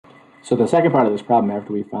So the second part of this problem,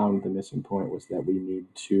 after we found the missing point, was that we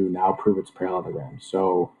need to now prove it's parallelogram.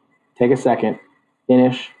 So take a second,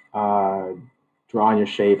 finish drawing your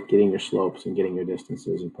shape, getting your slopes, and getting your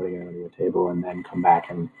distances, and putting it onto a table, and then come back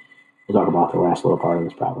and we'll talk about the last little part of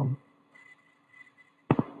this problem.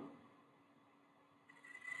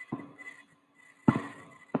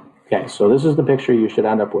 Okay, so this is the picture you should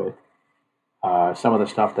end up with. Some of the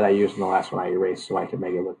stuff that I used in the last one I erased so I could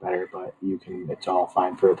make it look better, but it's all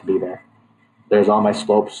fine for it to be there. There's all my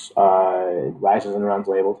slopes, rises and runs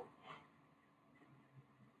labeled.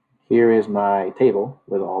 Here is my table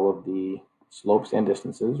with all of the slopes and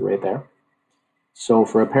distances right there. So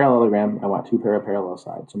for a parallelogram, I want two pair of parallel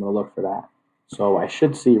sides. So I'm going to look for that. So I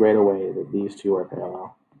should see right away that these two are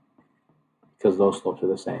parallel because those slopes are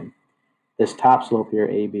the same. This top slope here,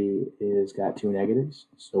 AB, is got two negatives,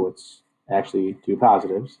 so it's actually two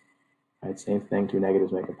positives. Right, same thing, two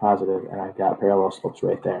negatives make a positive, and I've got parallel slopes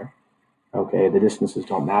right there. Okay, the distances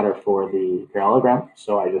don't matter for the parallelogram,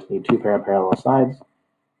 so I just need two pair of parallel sides.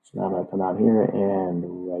 So now I'm going to come out here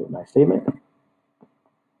and write my statement.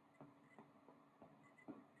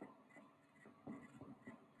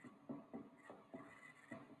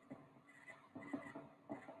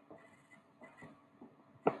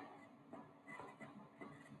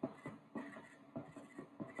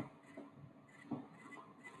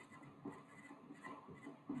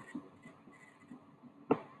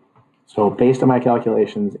 So based on my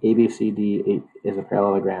calculations, ABCD is a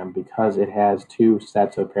parallelogram because it has two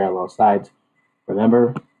sets of parallel sides.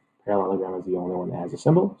 Remember, parallelogram is the only one that has a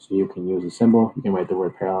symbol, so you can use a symbol. You can write the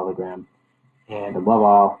word parallelogram. And above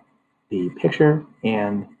all, the picture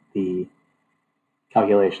and the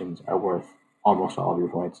calculations are worth almost all of your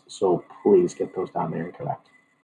points, so please get those down there and correct.